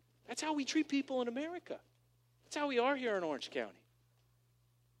 That's how we treat people in America. That's how we are here in Orange County.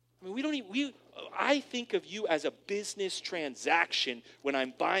 I mean, I think of you as a business transaction when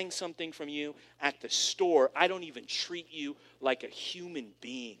I'm buying something from you at the store. I don't even treat you like a human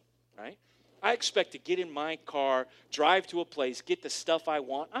being, right? I expect to get in my car, drive to a place, get the stuff I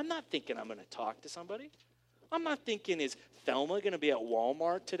want. I'm not thinking I'm going to talk to somebody. I'm not thinking, is Thelma going to be at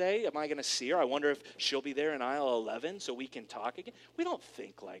Walmart today? Am I going to see her? I wonder if she'll be there in aisle 11 so we can talk again. We don't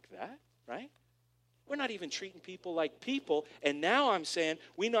think like that, right? We're not even treating people like people. And now I'm saying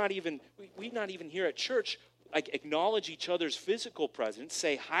we not even here at church like acknowledge each other's physical presence,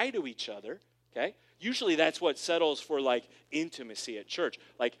 say hi to each other, okay? Usually that's what settles for like intimacy at church.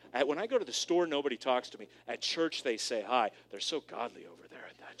 Like when I go to the store, nobody talks to me. At church, they say hi. They're so godly over there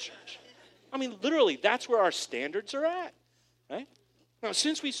at that church. I mean, literally, that's where our standards are at, right? Now,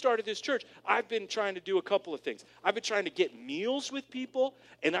 since we started this church, I've been trying to do a couple of things. I've been trying to get meals with people,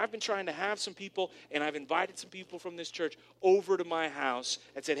 and I've been trying to have some people, and I've invited some people from this church over to my house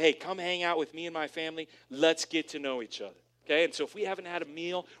and said, hey, come hang out with me and my family. Let's get to know each other, okay? And so if we haven't had a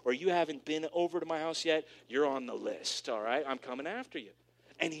meal or you haven't been over to my house yet, you're on the list, all right? I'm coming after you.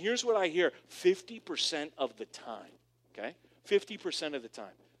 And here's what I hear 50% of the time, okay? 50% of the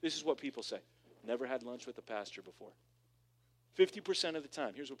time. This is what people say. Never had lunch with a pastor before. 50% of the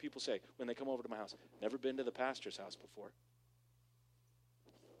time, here's what people say when they come over to my house. Never been to the pastor's house before.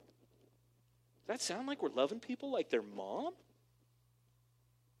 Does that sound like we're loving people like their mom?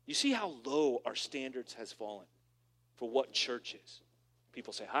 You see how low our standards has fallen. for what church is.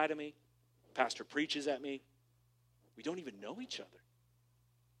 People say hi to me. Pastor preaches at me. We don't even know each other.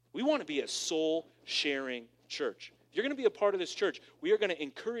 We want to be a soul-sharing church. If you're going to be a part of this church, we are going to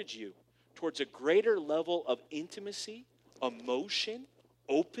encourage you towards a greater level of intimacy, emotion,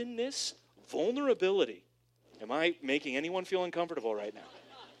 openness, vulnerability. Am I making anyone feel uncomfortable right now?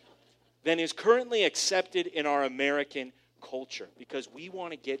 Than is currently accepted in our American culture, because we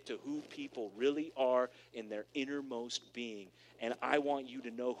want to get to who people really are in their innermost being. And I want you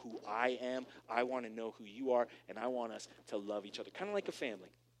to know who I am. I want to know who you are. And I want us to love each other, kind of like a family.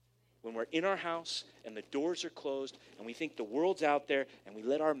 When we're in our house and the doors are closed and we think the world's out there and we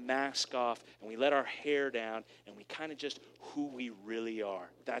let our mask off and we let our hair down and we kind of just who we really are.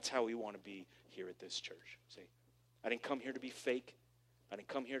 That's how we want to be here at this church. See, I didn't come here to be fake. I didn't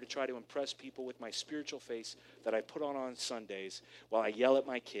come here to try to impress people with my spiritual face that I put on Sundays while I yell at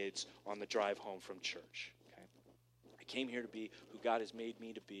my kids on the drive home from church. Okay? I came here to be who God has made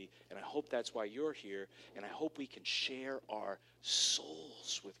me to be, and I hope that's why you're here, and I hope we can share our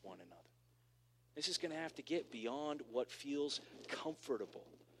souls with one another. This is going to have to get beyond what feels comfortable.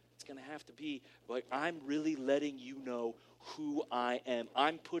 It's going to have to be like, I'm really letting you know who I am.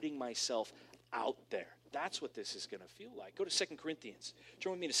 I'm putting myself out there. That's what this is going to feel like. Go to 2 Corinthians.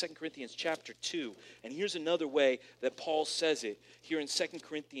 Turn with me to 2 Corinthians chapter 2. And here's another way that Paul says it here in 2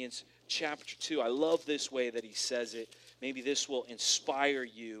 Corinthians chapter 2. I love this way that he says it. Maybe this will inspire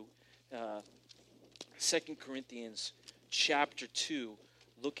you. 2 Corinthians chapter 2.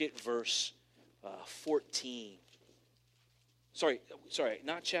 Look at verse 14. Sorry,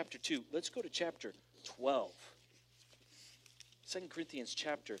 not chapter 2. Let's go to chapter 12. 2 Corinthians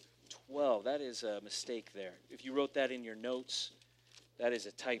chapter 12. That is a mistake there. If you wrote that in your notes, that is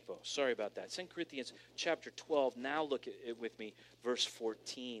a typo. Sorry about that. 2 Corinthians chapter 12. Now look at it with me. Verse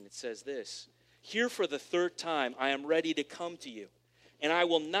 14. It says this. Here for the third time I am ready to come to you, and I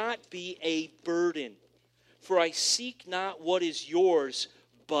will not be a burden, for I seek not what is yours,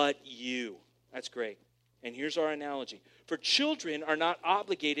 but you. That's great. And here's our analogy. For children are not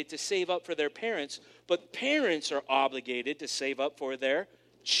obligated to save up for their parents, but parents are obligated to save up for their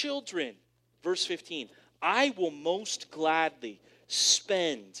children. Verse 15. I will most gladly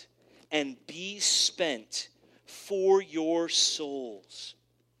spend and be spent for your souls.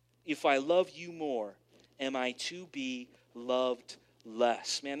 If I love you more, am I to be loved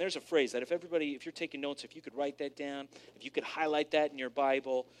less? Man, there's a phrase that if you're taking notes, if you could write that down, if you could highlight that in your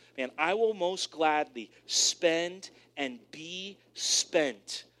Bible, man, I will most gladly spend and be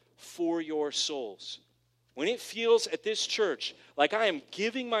spent for your souls. When it feels at this church like I am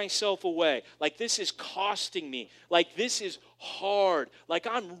giving myself away, like this is costing me, like this is hard, like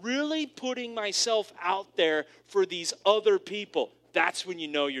I'm really putting myself out there for these other people, that's when you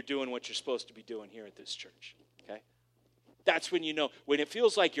know you're doing what you're supposed to be doing here at this church. Okay? That's when you know. When it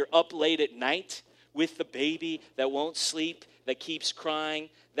feels like you're up late at night with the baby that won't sleep, that keeps crying,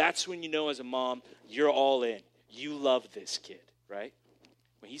 that's when you know as a mom, you're all in. You love this kid, right?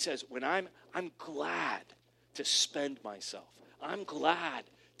 When he says, when I'm glad to spend myself. I'm glad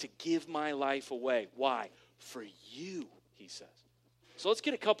to give my life away. Why? For you, he says. So let's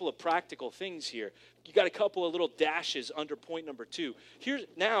get a couple of practical things here. You got a couple of little dashes under point number 2.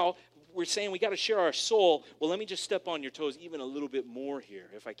 Now we're saying we got to share our soul. Well, let me just step on your toes even a little bit more here,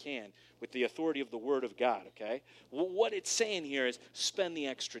 if I can, with the authority of the Word of God, okay? Well, what it's saying here is spend the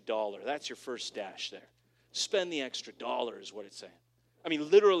extra dollar. That's your first dash there. Spend the extra dollar is what it's saying. I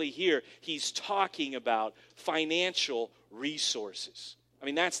mean, literally here, he's talking about financial resources. I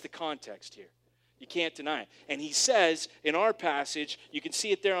mean, that's the context here. You can't deny it. And he says in our passage, you can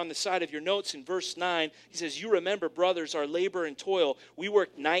see it there on the side of your notes in verse 9, he says, you remember, brothers, our labor and toil. We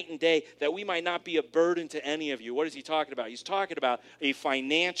work night and day that we might not be a burden to any of you. What is he talking about? He's talking about a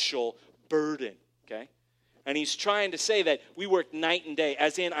financial burden, okay? And he's trying to say that we work night and day,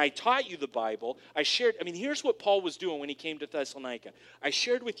 as in I taught you the Bible. Here's what Paul was doing when he came to Thessalonica. I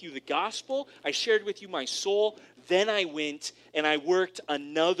shared with you the gospel. I shared with you my soul. Then I went and I worked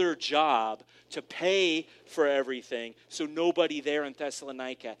another job to pay for everything so nobody there in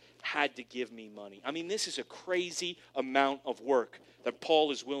Thessalonica had to give me money. I mean, this is a crazy amount of work that Paul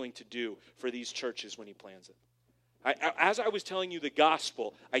is willing to do for these churches when he plans it. As I was telling you the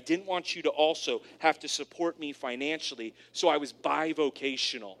gospel, I didn't want you to also have to support me financially, so I was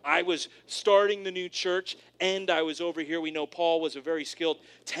bivocational. I was starting the new church, and I was over here. We know Paul was a very skilled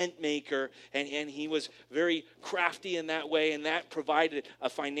tent maker, and he was very crafty in that way, and that provided a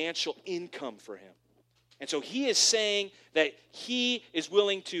financial income for him. And so he is saying that he is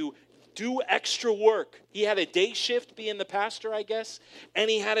willing to do extra work. He had a day shift being the pastor, I guess, and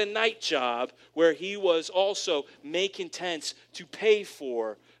he had a night job where he was also making tents to pay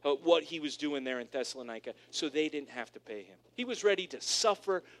for what he was doing there in Thessalonica, so they didn't have to pay him. He was ready to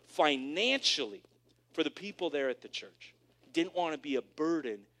suffer financially for the people there at the church. He didn't want to be a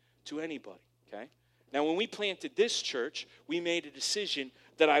burden to anybody, okay? Now, when we planted this church, we made a decision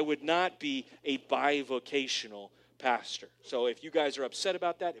that I would not be a bivocational pastor. So if you guys are upset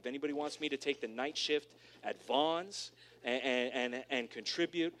about that, if anybody wants me to take the night shift at Vaughn's and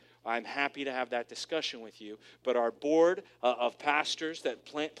contribute, I'm happy to have that discussion with you. But our board of pastors that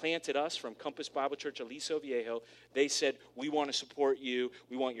planted us from Compass Bible Church, Aliso Viejo, they said, we want to support you.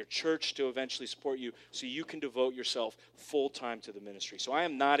 We want your church to eventually support you so you can devote yourself full-time to the ministry. So I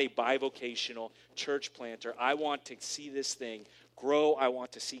am not a bivocational church planter. I want to see this thing grow. I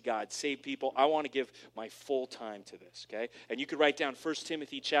want to see God save people. I want to give my full time to this, okay? And you could write down 1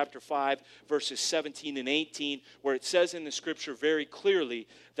 Timothy chapter 5, verses 17 and 18, where it says in the scripture very clearly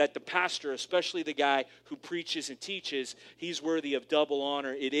that the pastor, especially the guy who preaches and teaches, he's worthy of double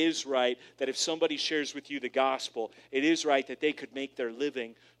honor. It is right that if somebody shares with you the gospel, it is right that they could make their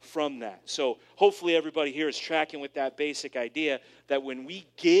living from that. So hopefully everybody here is tracking with that basic idea that when we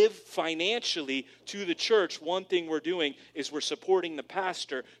give financially to the church, one thing we're doing is we're supporting the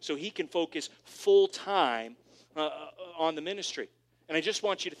pastor so he can focus full time on the ministry. And I just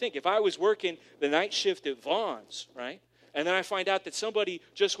want you to think, if I was working the night shift at Vaughn's, right, and then I find out that somebody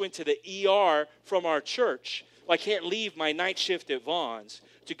just went to the ER from our church, well, I can't leave my night shift at Vaughn's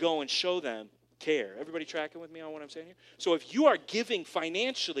to go and show them care. Everybody tracking with me on what I'm saying here? So if you are giving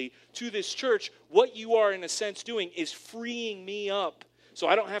financially to this church, what you are in a sense doing is freeing me up so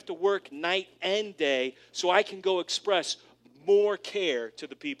I don't have to work night and day so I can go express more care to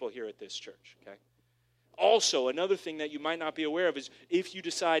the people here at this church, okay? Also, another thing that you might not be aware of is if you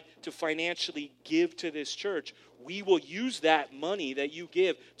decide to financially give to this church, we will use that money that you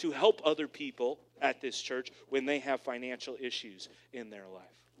give to help other people at this church when they have financial issues in their life.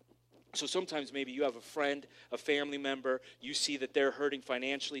 So sometimes maybe you have a friend, a family member, you see that they're hurting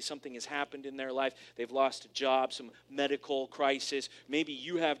financially, something has happened in their life, they've lost a job, some medical crisis. Maybe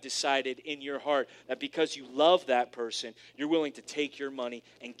you have decided in your heart that because you love that person, you're willing to take your money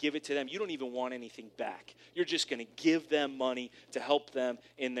and give it to them. You don't even want anything back. You're just going to give them money to help them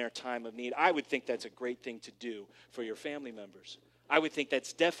in their time of need. I would think that's a great thing to do for your family members. I would think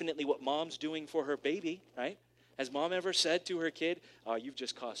that's definitely what mom's doing for her baby, right? Has mom ever said to her kid, oh, you've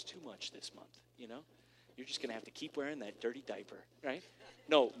just cost too much this month, you know? You're just going to have to keep wearing that dirty diaper, right?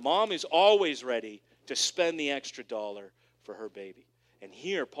 No, mom is always ready to spend the extra dollar for her baby. And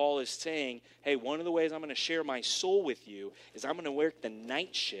here Paul is saying, hey, one of the ways I'm going to share my soul with you is I'm going to work the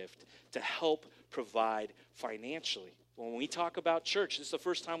night shift to help provide financially. When we talk about church, this is the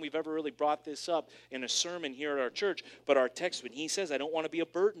first time we've ever really brought this up in a sermon here at our church. But our text, when he says, I don't want to be a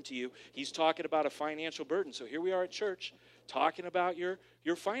burden to you, he's talking about a financial burden. So here we are at church talking about your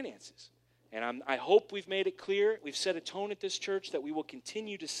finances. And I hope we've made it clear, we've set a tone at this church that we will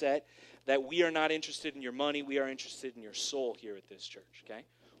continue to set, that we are not interested in your money, we are interested in your soul here at this church, okay?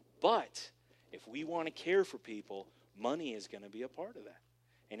 But if we want to care for people, money is going to be a part of that.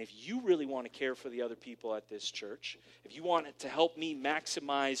 And if you really want to care for the other people at this church, if you want it to help me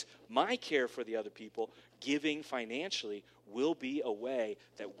maximize my care for the other people, giving financially will be a way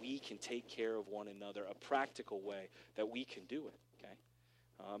that we can take care of one another, a practical way that we can do it, okay?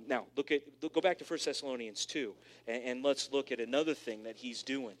 Now, go back to 1 Thessalonians 2, and let's look at another thing that he's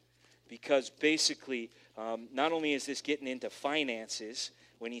doing. Because basically, not only is this getting into finances,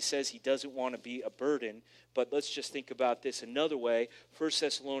 when he says he doesn't want to be a burden, but let's just think about this another way. 1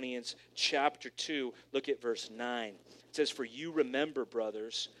 Thessalonians chapter 2, look at verse 9. It says, for you remember,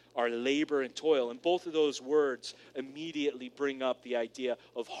 brothers, our labor and toil. And both of those words immediately bring up the idea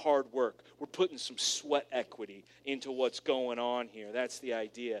of hard work. We're putting some sweat equity into what's going on here. That's the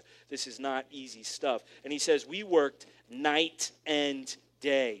idea. This is not easy stuff. And he says, we worked night and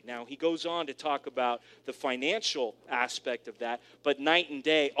day. Now, he goes on to talk about the financial aspect of that, but night and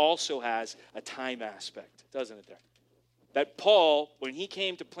day also has a time aspect, doesn't it there? That Paul, when he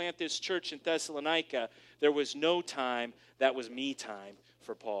came to plant this church in Thessalonica, there was no time that was me time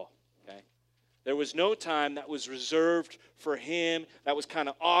for Paul, okay? There was no time that was reserved for him, that was kind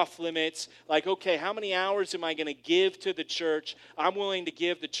of off limits. Like, okay, how many hours am I going to give to the church? I'm willing to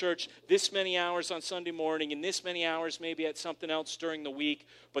give the church this many hours on Sunday morning and this many hours maybe at something else during the week.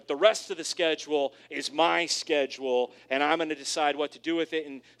 But the rest of the schedule is my schedule, and I'm going to decide what to do with it.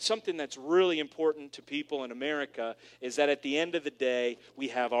 And something that's really important to people in America is that at the end of the day, we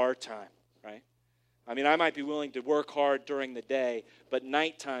have our time, right? I mean, I might be willing to work hard during the day, but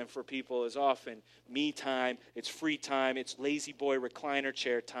nighttime for people is often me time, it's free time, it's lazy boy recliner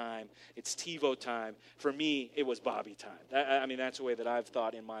chair time, it's TiVo time. For me, it was Bobby time. I mean, that's the way that I've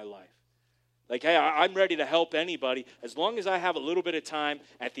thought in my life. Like, hey, I'm ready to help anybody as long as I have a little bit of time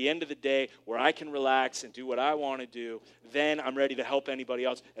at the end of the day where I can relax and do what I want to do, then I'm ready to help anybody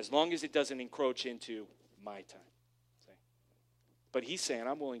else as long as it doesn't encroach into my time. See? But he's saying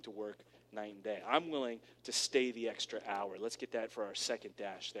I'm willing to work night and day. I'm willing to stay the extra hour. Let's get that for our second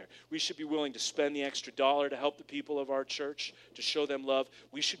dash there. We should be willing to spend the extra dollar to help the people of our church, to show them love.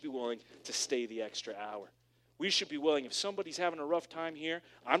 We should be willing to stay the extra hour. We should be willing, if somebody's having a rough time here,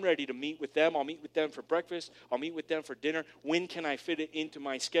 I'm ready to meet with them. I'll meet with them for breakfast. I'll meet with them for dinner. When can I fit it into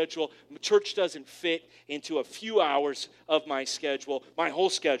my schedule? Church doesn't fit into a few hours of my schedule. My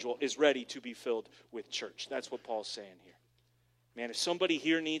whole schedule is ready to be filled with church. That's what Paul's saying here. Man, if somebody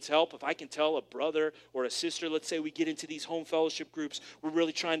here needs help, if I can tell a brother or a sister, let's say we get into these home fellowship groups, we're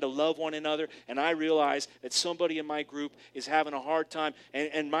really trying to love one another, and I realize that somebody in my group is having a hard time,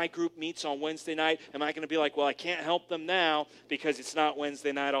 and my group meets on Wednesday night, am I going to be like, well, I can't help them now because it's not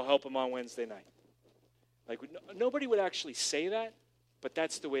Wednesday night, I'll help them on Wednesday night? Like, nobody would actually say that, but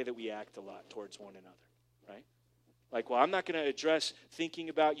that's the way that we act a lot towards one another, right? Like, well, I'm not going to address thinking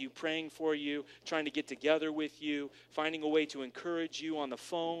about you, praying for you, trying to get together with you, finding a way to encourage you on the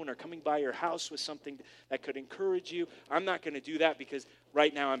phone or coming by your house with something that could encourage you. I'm not going to do that because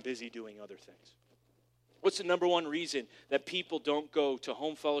right now I'm busy doing other things. What's the number one reason that people don't go to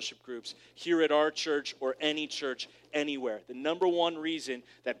home fellowship groups here at our church or any church anywhere? The number one reason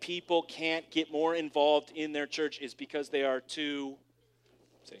that people can't get more involved in their church is because they are too,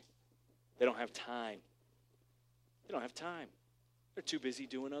 they don't have time. They don't have time. They're too busy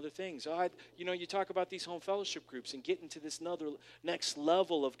doing other things. You talk about these home fellowship groups and getting to this next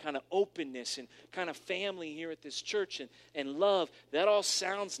level of kind of openness and kind of family here at this church and love. That all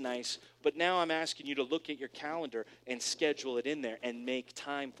sounds nice, but now I'm asking you to look at your calendar and schedule it in there and make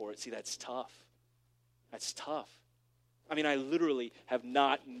time for it. See, that's tough. That's tough. I mean, I literally have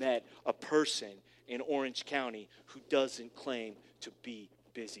not met a person in Orange County who doesn't claim to be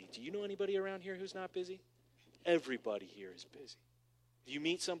busy. Do you know anybody around here who's not busy? Everybody here is busy. If you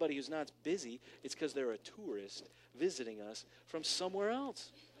meet somebody who's not busy, it's because they're a tourist visiting us from somewhere else.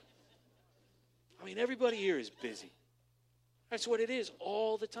 I mean, everybody here is busy. That's what it is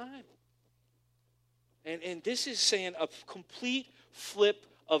all the time. And this is saying a complete flip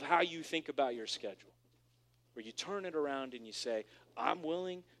of how you think about your schedule, where you turn it around and you say, I'm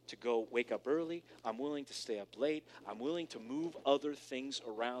willing to go wake up early. I'm willing to stay up late. I'm willing to move other things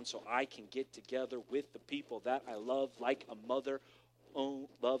around so I can get together with the people that I love like a mother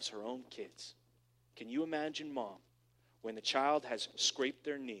loves her own kids. Can you imagine mom when the child has scraped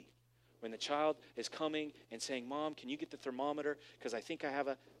their knee, when the child is coming and saying, Mom, can you get the thermometer because I think I have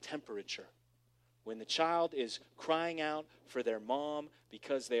a temperature? When the child is crying out for their mom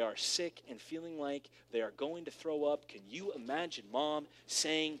because they are sick and feeling like they are going to throw up, can you imagine mom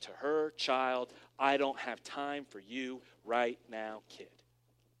saying to her child, I don't have time for you right now, kid?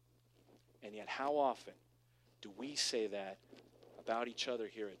 And yet how often do we say that about each other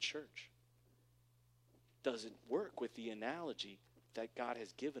here at church? Doesn't work with the analogy that God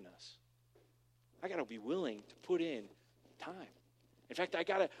has given us. I got to be willing to put in time. In fact, I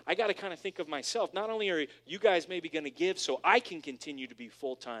gotta kind of think of myself. Not only are you guys maybe going to give so I can continue to be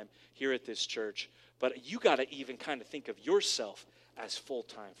full-time here at this church, but you got to even kind of think of yourself as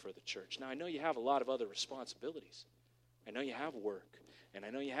full-time for the church. Now, I know you have a lot of other responsibilities. I know you have work, and I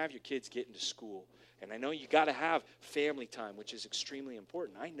know you have your kids getting to school, and I know you got to have family time, which is extremely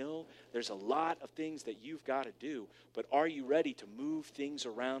important. I know there's a lot of things that you've got to do, but are you ready to move things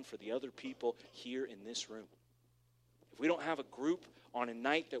around for the other people here in this room? If we don't have a group on a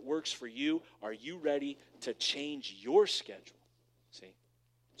night that works for you, are you ready to change your schedule? See,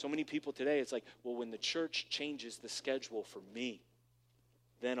 so many people today, it's like, well, when the church changes the schedule for me,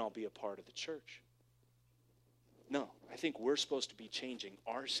 then I'll be a part of the church. No, I think we're supposed to be changing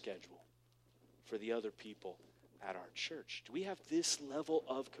our schedule for the other people at our church. Do we have this level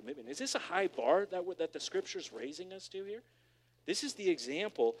of commitment? Is this a high bar that the Scripture's raising us to here? This is the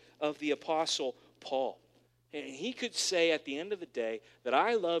example of the Apostle Paul. And he could say at the end of the day that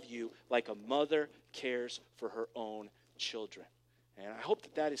I love you like a mother cares for her own children. And I hope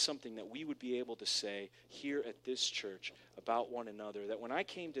that is something that we would be able to say here at this church about one another. That when I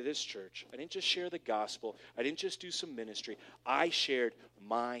came to this church, I didn't just share the gospel. I didn't just do some ministry. I shared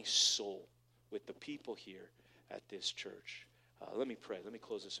my soul with the people here at this church. Let me pray. Let me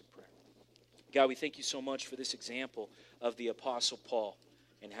close this in prayer. God, we thank you so much for this example of the Apostle Paul.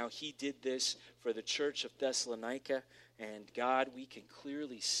 and how he did this for the church of Thessalonica. And God, we can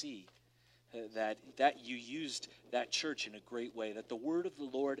clearly see that you used that church in a great way, that the word of the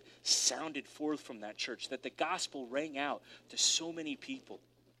Lord sounded forth from that church, that the gospel rang out to so many people.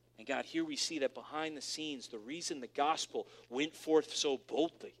 And God, here we see that behind the scenes, the reason the gospel went forth so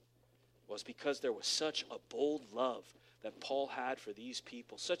boldly was because there was such a bold love that Paul had for these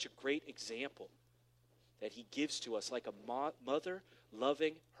people, such a great example that he gives to us, like a mother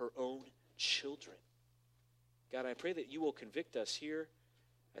loving her own children. God, I pray that you will convict us here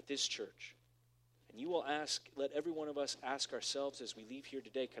at this church. And you will let every one of us ask ourselves as we leave here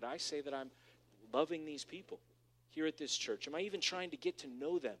today, could I say that I'm loving these people here at this church? Am I even trying to get to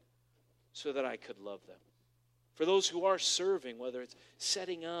know them so that I could love them? For those who are serving, whether it's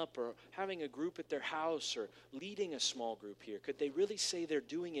setting up or having a group at their house or leading a small group here, could they really say they're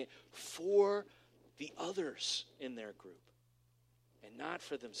doing it for the others in their group and not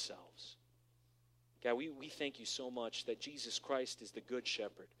for themselves? God, we thank you so much that Jesus Christ is the good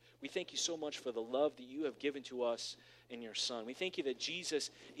shepherd. We thank you so much for the love that you have given to us in your Son. We thank you that Jesus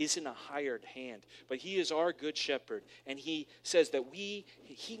isn't a hired hand, but he is our good shepherd. And he says that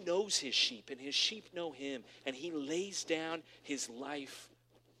he knows his sheep, and his sheep know him. And he lays down his life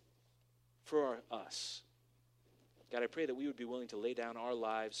for us. God, I pray that we would be willing to lay down our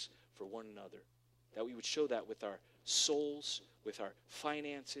lives for one another, that we would show that with our souls, with our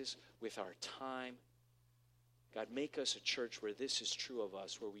finances, with our time. God, make us a church where this is true of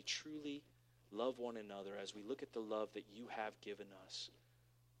us, where we truly love one another as we look at the love that you have given us.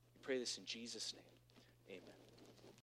 We pray this in Jesus' name. Amen.